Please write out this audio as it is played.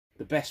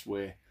the best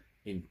way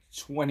in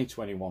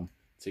 2021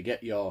 to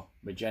get your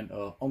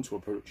Magento onto a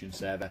production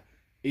server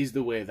is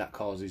the way that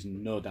causes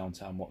no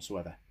downtime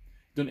whatsoever.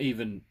 Don't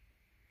even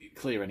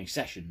clear any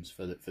sessions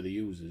for the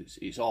users.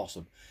 It's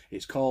awesome.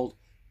 It's called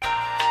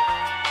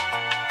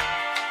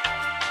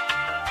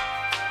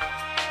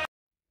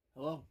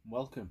Hello,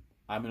 welcome.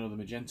 I'm another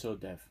Magento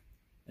dev,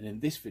 and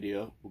in this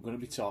video we're going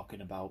to be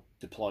talking about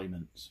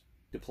deployments.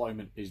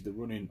 Deployment is the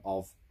running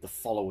of the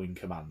following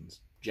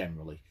commands.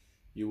 Generally,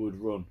 you would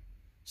run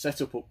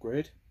setup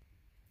upgrade,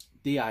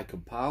 di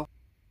compile,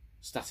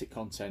 static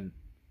content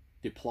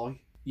deploy,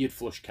 you'd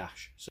flush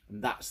cache. So,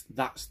 and that's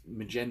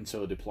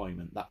Magento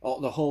deployment. The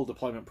whole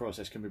deployment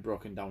process can be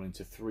broken down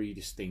into three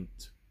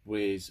distinct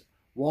ways.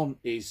 One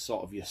is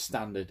sort of your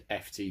standard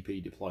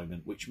FTP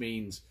deployment, which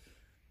means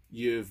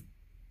you've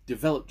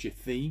developed your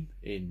theme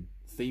in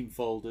theme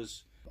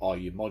folders or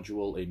your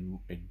module in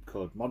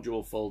code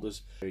module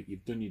folders.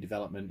 You've done your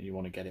development and you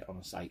want to get it on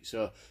a site.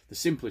 So the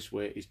simplest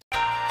way is to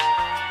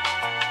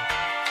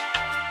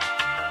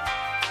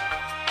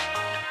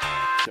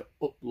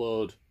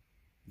upload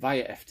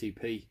via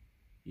FTP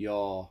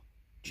your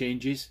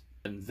changes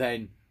and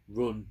then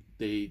run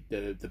the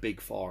big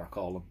four, I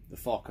call them, the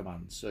four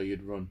commands. So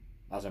you'd run,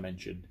 as I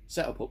mentioned,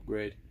 setup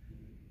upgrade,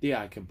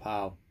 di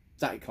compile,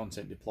 static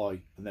content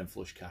deploy, and then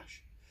flush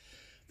cache.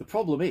 The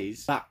problem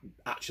is that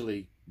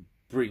actually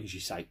brings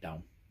your site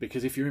down,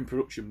 because if you're in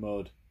production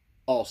mode,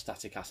 all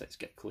static assets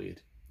get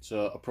cleared.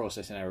 So a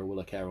processing error will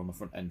occur on the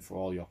front end for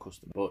all your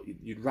customers. But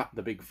you'd wrap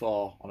the big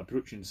four on a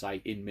production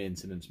site in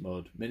maintenance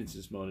mode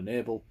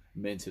enable,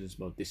 maintenance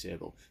mode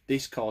disable.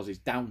 This causes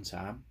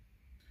downtime.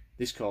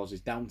 This causes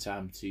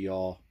downtime to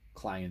your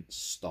client's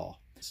store.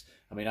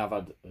 I mean, I've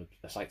had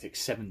a site take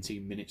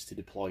 17 minutes to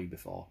deploy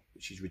before,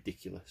 which is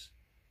ridiculous.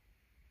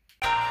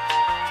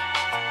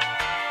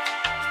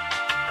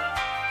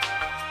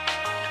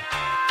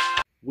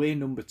 Way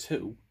number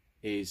two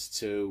is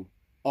to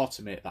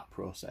automate that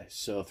process.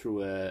 So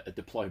through a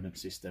deployment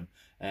system,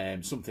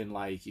 something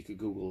like you could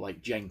Google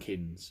like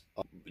Jenkins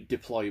or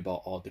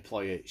Deploybot or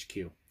Deploy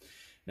HQ.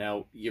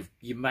 Now you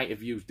might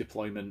have used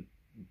deployment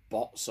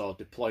bots or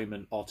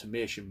deployment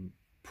automation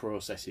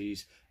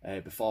processes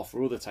before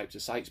for other types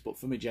of sites, but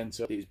for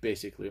Magento it's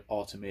basically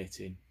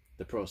automating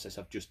the process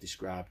I've just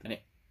described, and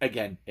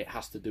it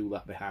has to do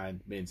that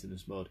behind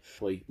maintenance mode.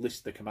 We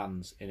list the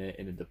commands in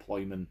a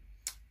deployment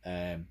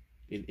in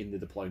the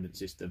deployment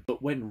system.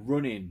 But when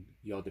running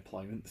your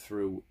deployment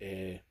through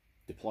a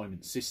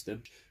deployment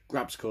system,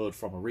 grabs code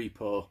from a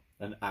repo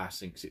and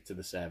rsyncs it to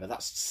the server.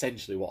 That's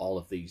essentially what all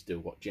of these do,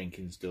 what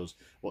Jenkins does,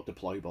 what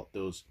Deploybot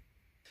does.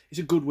 It's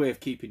a good way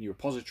of keeping your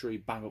repository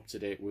bang up to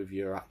date with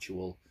your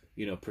actual,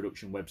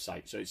 production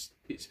website. So it's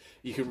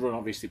you can run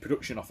obviously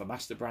production off a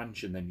master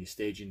branch, and then your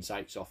staging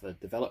sites off a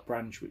develop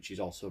branch, which is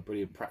also a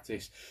brilliant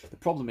practice. The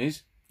problem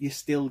is you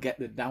still get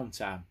the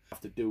downtime. You have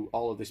to do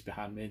all of this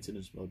behind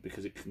maintenance mode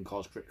because it can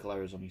cause critical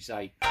errors on your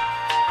site.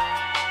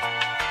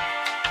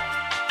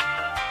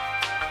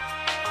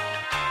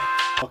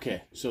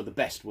 Okay, so the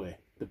best way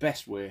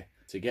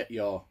to get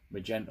your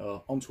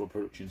Magento onto a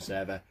production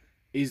server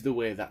is the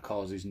way that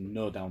causes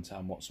no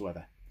downtime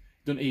whatsoever.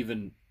 Don't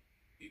even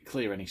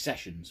clear any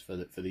sessions for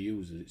the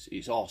users.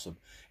 It's awesome.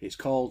 It's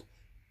called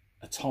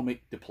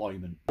atomic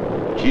deployment.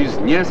 Через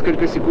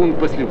несколько секунд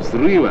после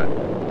взрыва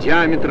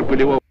диаметр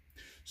полевого.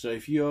 So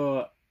if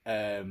you've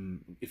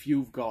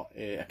got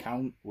an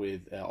account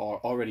with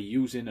or already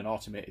using an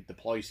automated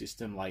deploy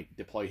system like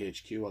Deploy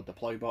HQ or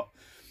Deploybot,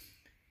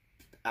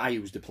 I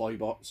use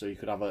Deploybot, so you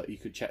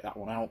could check that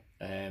one out.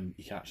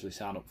 You can actually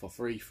sign up for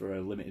free for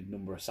a limited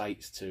number of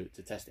sites to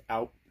test it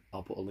out.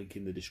 I'll put a link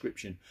in the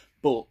description.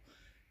 But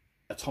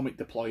Atomic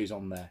Deploy is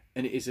on there,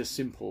 and it is a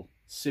simple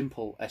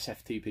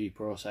SFTP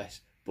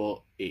process,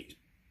 but it's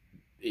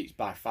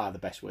by far the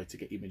best way to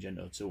get your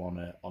Magento 2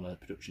 on a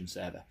production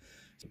server.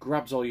 It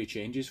grabs all your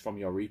changes from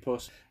your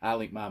repos. I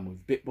link mine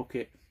with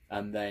Bitbucket,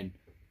 and then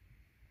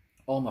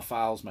all my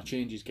files, my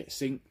changes get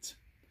synced,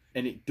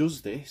 and it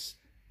does this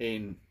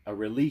in a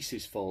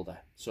releases folder.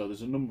 So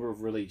there's a number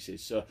of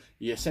releases. So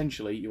you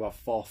have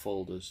 4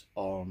 folders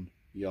on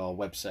your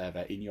web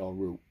server in your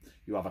root.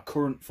 You have a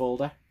current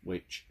folder,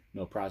 which,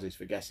 no prizes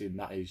for guessing,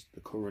 that is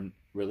the current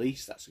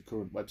release. That's the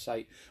current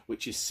website,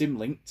 which is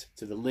symlinked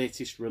to the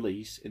latest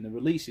release in the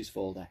releases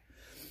folder.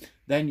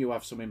 Then you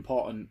have some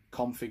important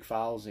config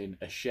files in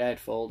a shared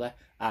folder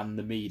and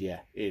the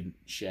media in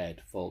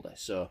shared folder.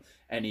 So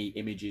any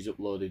images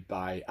uploaded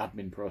by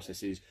admin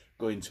processes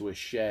go into a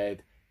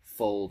shared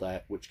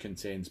folder which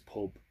contains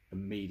pub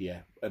and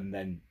media, and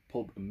then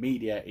pub and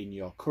media in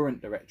your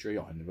current directory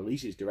or in the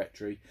releases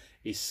directory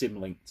is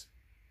symlinked.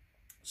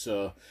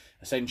 So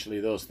essentially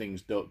those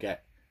things don't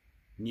get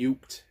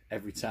nuked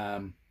every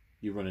time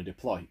you run a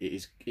deploy.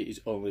 It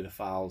is only the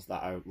files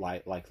that are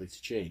likely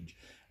to change,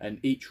 and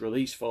each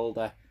release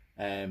folder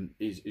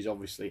is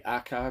obviously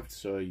archived,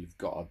 so you've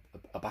got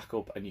a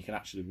backup, and you can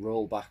actually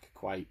roll back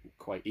quite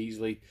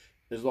easily.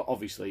 There's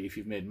obviously, if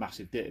you've made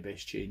massive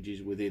database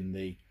changes within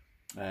the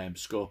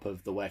scope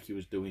of the work you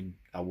was doing,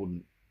 I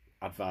wouldn't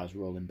advise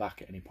rolling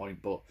back at any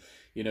point, but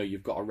you know,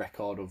 you've got a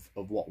record of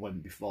what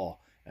went before.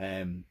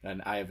 And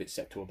I have it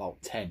set to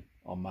about 10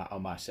 on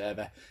my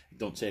server. It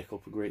don't take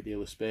up a great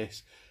deal of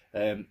space.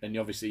 And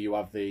obviously you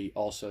have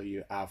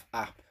you have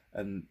app,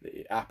 and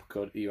the app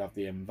code, you have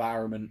the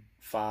environment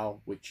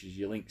file, which is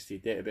your links to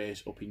your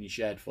database up in your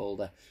shared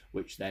folder,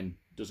 which then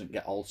doesn't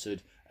get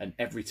altered. And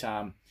every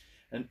time,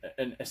 and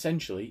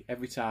essentially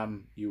every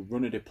time you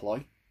run a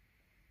deploy,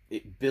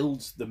 it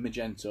builds the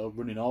Magento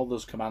running all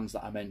those commands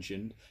that I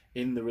mentioned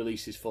in the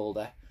releases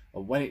folder.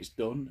 And when it's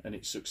done and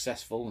it's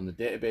successful and the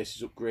database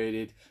is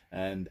upgraded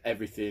and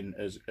everything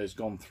has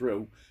gone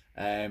through,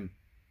 the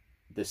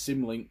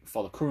symlink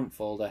for the current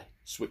folder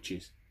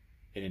switches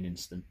in an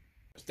instant.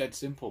 It's dead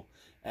simple.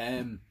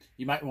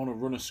 You might want to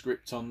run a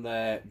script on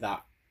there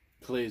that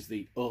clears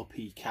the OP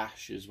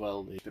cache as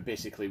well. It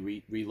basically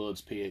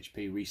reloads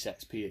PHP,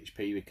 resets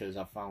PHP, because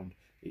I've found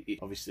it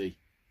obviously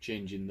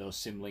changing those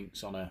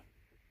symlinks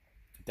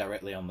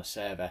directly on the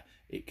server,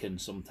 it can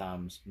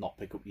sometimes not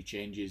pick up your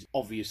changes.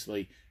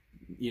 Obviously,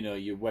 you know,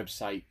 your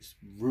website's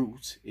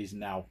root is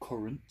now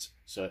current,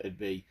 so it'd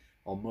be,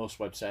 on most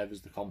web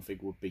servers, the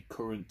config would be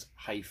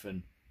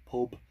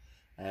current-pub,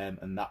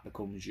 and that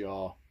becomes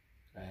your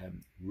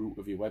root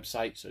of your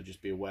website, so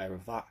just be aware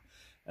of that.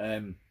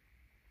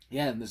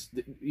 Yeah, and there's,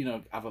 you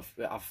know, I've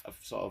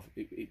sort of,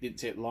 it didn't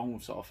take long,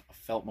 I've sort of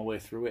felt my way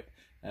through it,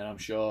 and I'm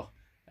sure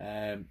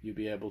you'll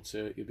be able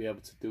to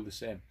do the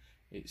same.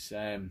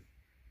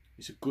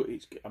 It's a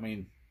good, I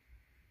mean,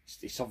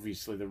 it's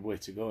obviously the way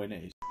to go, isn't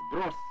it?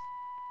 Сброс